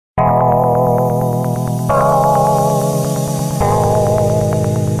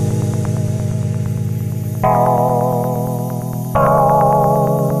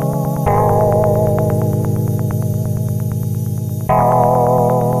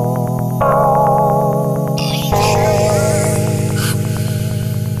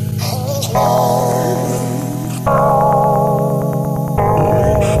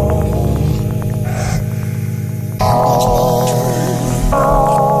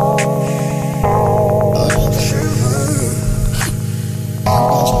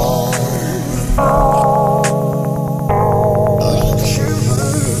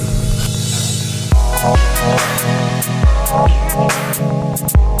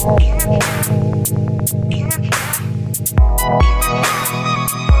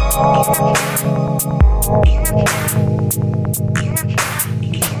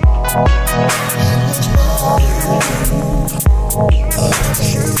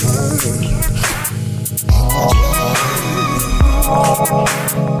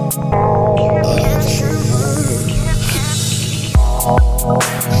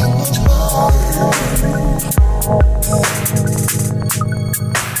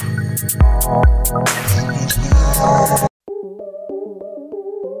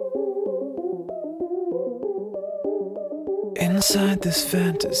Inside this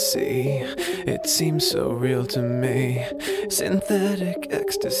fantasy, it seems so real to me. Synthetic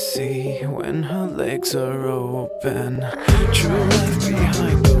ecstasy when her legs are open. True life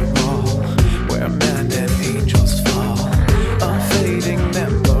behind the wall, where men and angels fall. A fading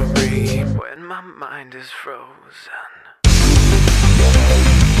memory when my mind is frozen.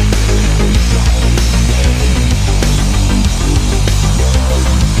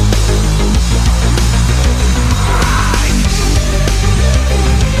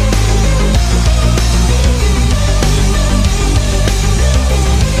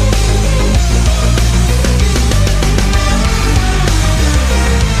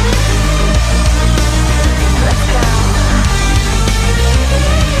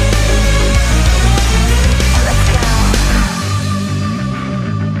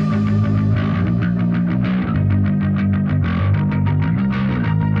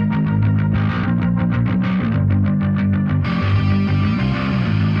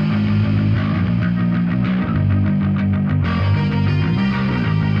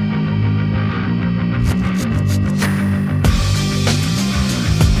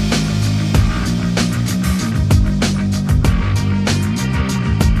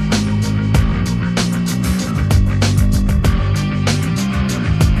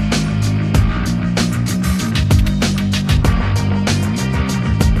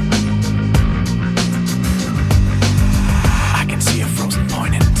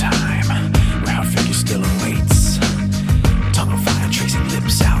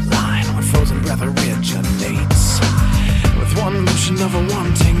 Of a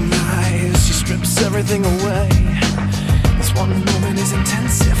wanting eyes, she strips everything away. This one moment is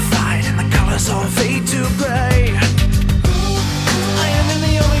intensified and the colors all fade to gray. I am in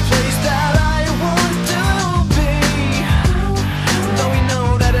the only place that I want to be, though we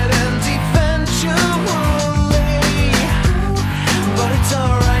know that it ends eventually. But it's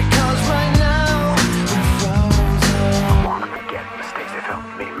alright, cause right now we're frozen. I wanna forget mistakes that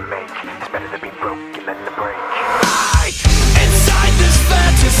helped me make. It's better to be broken than to break. This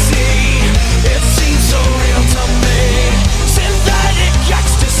fantasy, it seems so real to me. Synthetic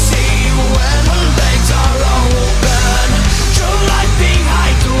ecstasy when her legs are open. True life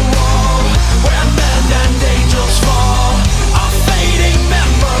behind the wall, where men and angels fall. A fading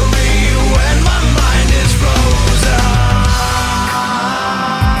memory when my mind is frozen.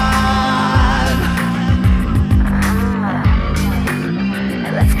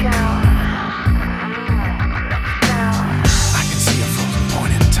 Let's go.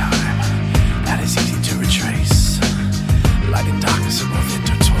 Light and darkness are both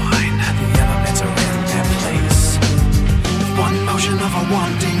intertwined. The elements are in their place. With one motion of a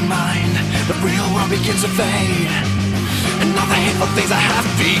wanting mind, the real world begins to fade, and all the hateful things I have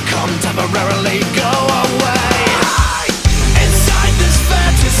become temporarily go away. Inside this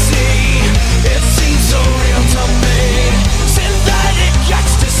fantasy, it seems so real to me. Synthetic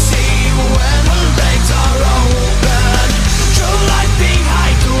ecstasy when her legs are open. True life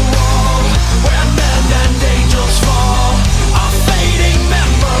behind the wall, where men and angels fall. A fading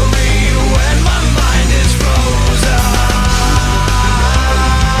memory when my mind is frozen.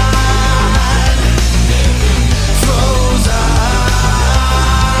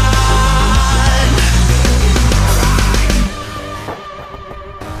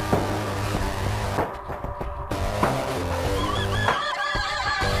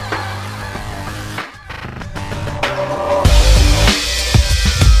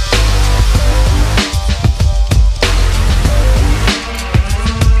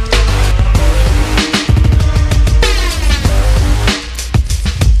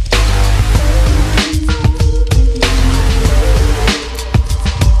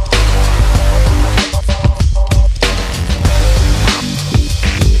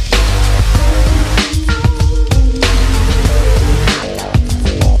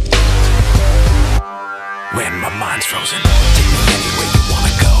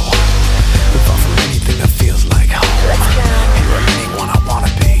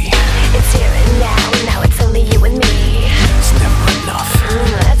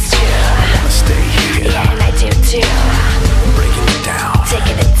 Let's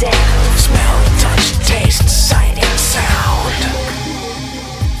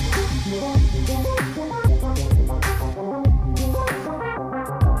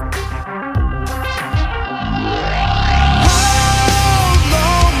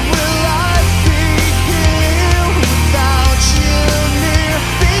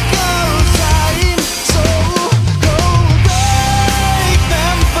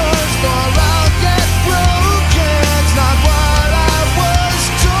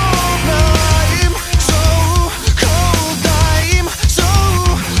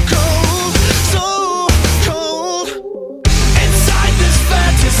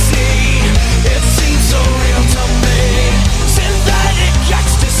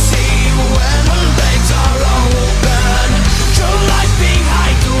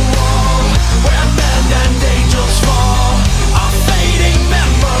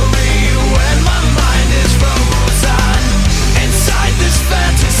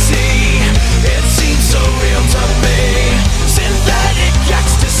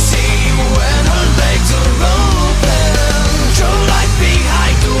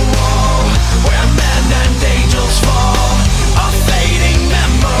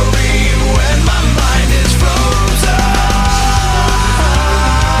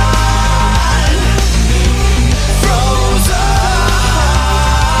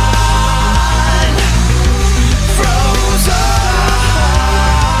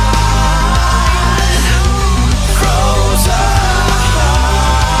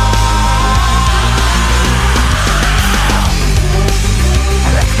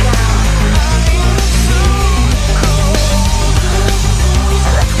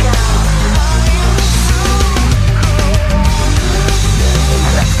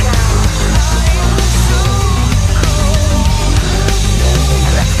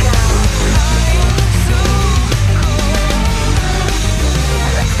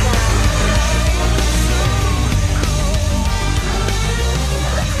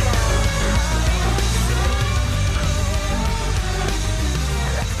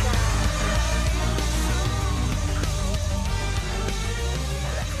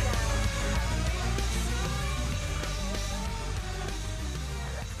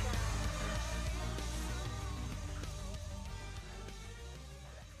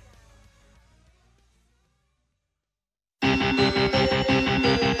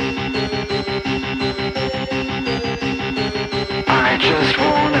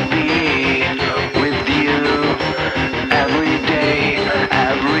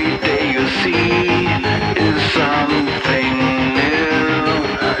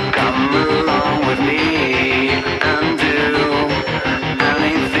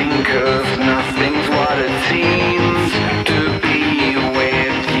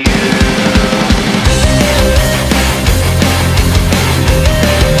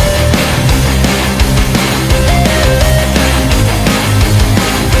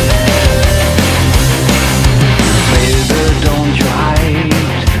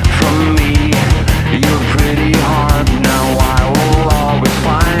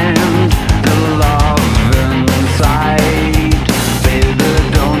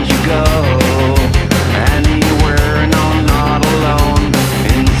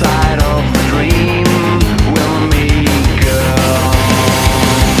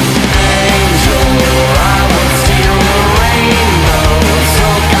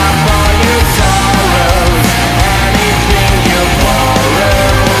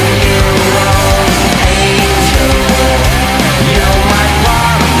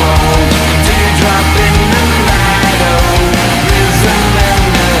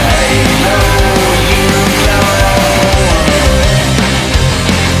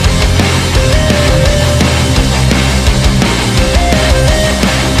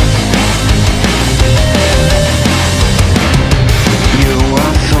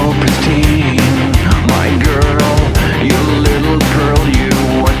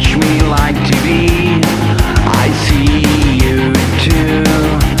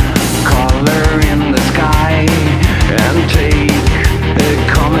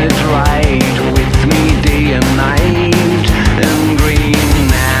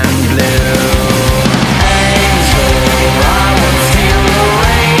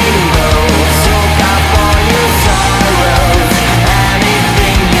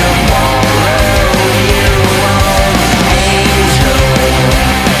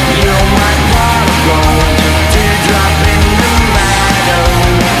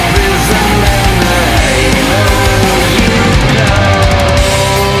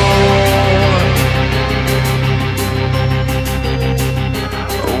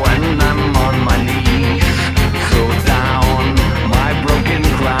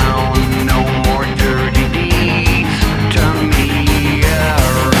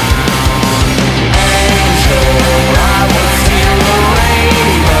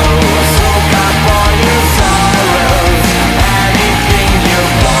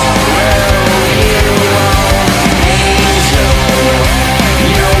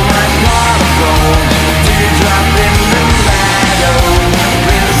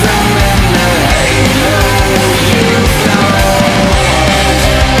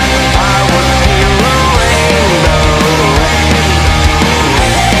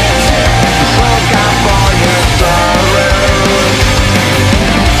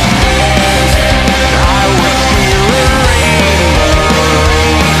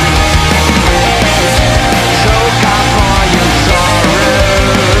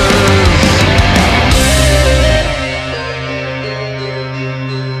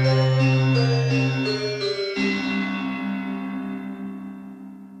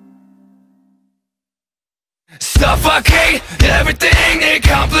Suffocate everything, they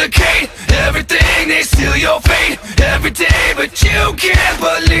complicate everything, they steal your fate every day, but you can't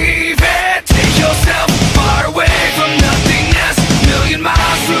believe it. Take yourself far away from nothingness, million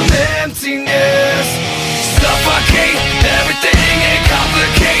miles from emptiness. Suffocate everything, they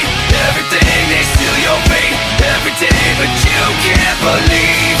complicate everything, they steal your fate every day, but you can't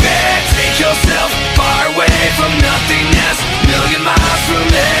believe it. Take yourself far away from nothingness, million miles from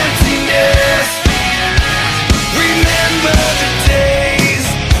emptiness. Remember the days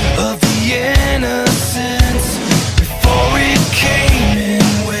of the innocence before it came in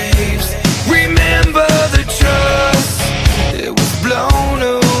waves. Remember the trust, it was blown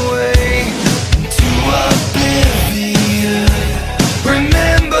away into oblivion.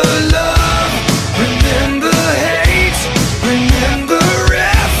 Remember love, remember hate, remember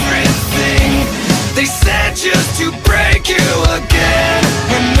everything they said just to break you again.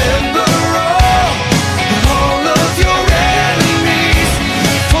 Remember all of your enemies,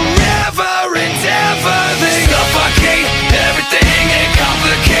 forever and ever. They suffocate everything, they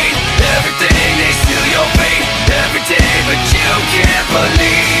complicate everything, they steal your fate every day, but you can't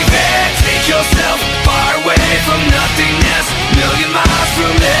believe it. Take yourself far away from nothingness, million miles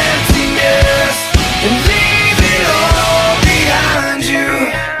from emptiness, and leave it all behind you.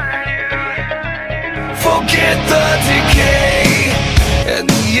 Forget the decay and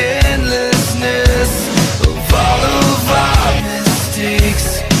the endlessness of all of our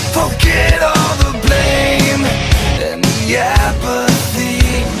mistakes. Forget all the blame and the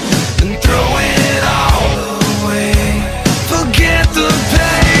apathy, and throw it all away. Forget the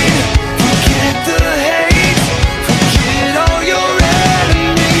pain, forget the hate, forget all your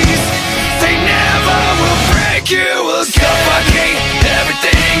enemies, they never will break you again. Suffocate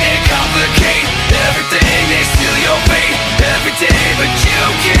everything, they complicate everything, they steal your fate every day, but you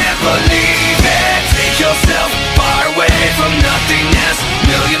can't believe it. Take yourself far away from nothingness,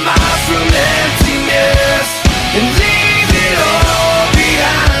 million miles from emptiness, and leave it all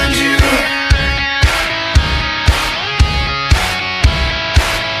behind you.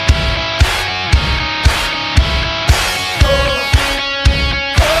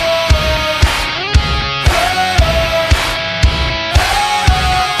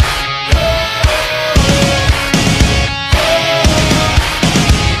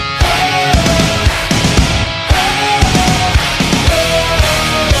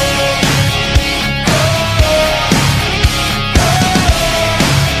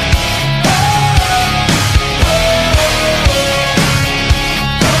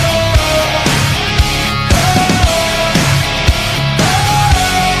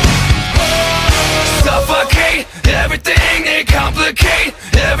 Suffocate everything, they complicate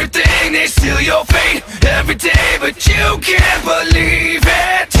everything, they steal your fate every day, but you can't believe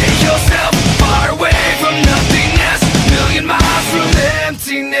it. Take yourself far away from nothingness, million miles from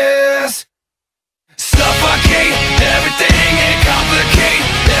emptiness. Suffocate everything, they complicate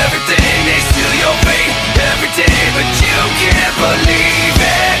everything, they steal your fate every day, but you can't believe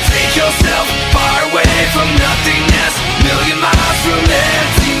it. Take yourself far away from nothingness, million miles from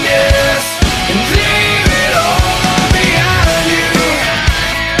emptiness, and leave it all behind you.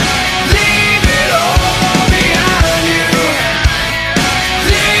 Leave it all behind you.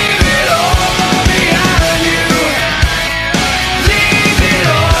 Leave it all behind you. Leave it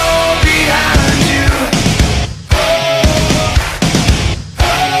all behind you.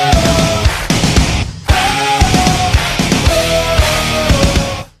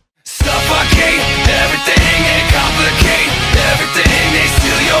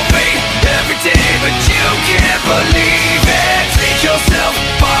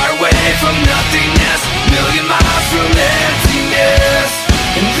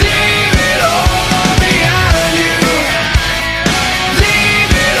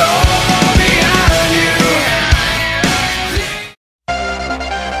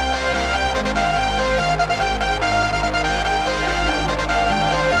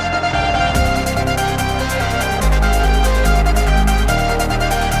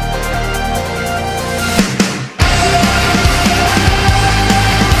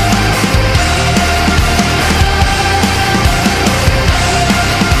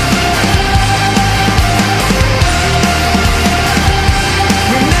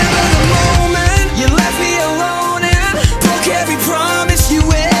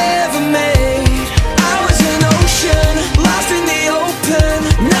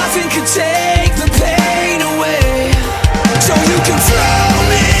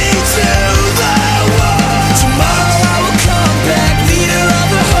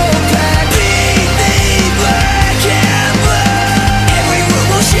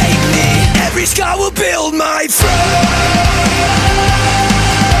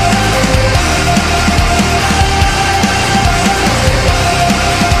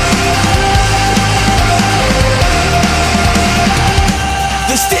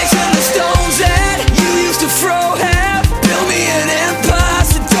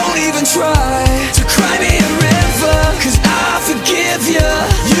 you.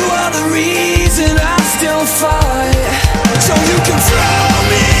 You are the reason I still fight. So you can throw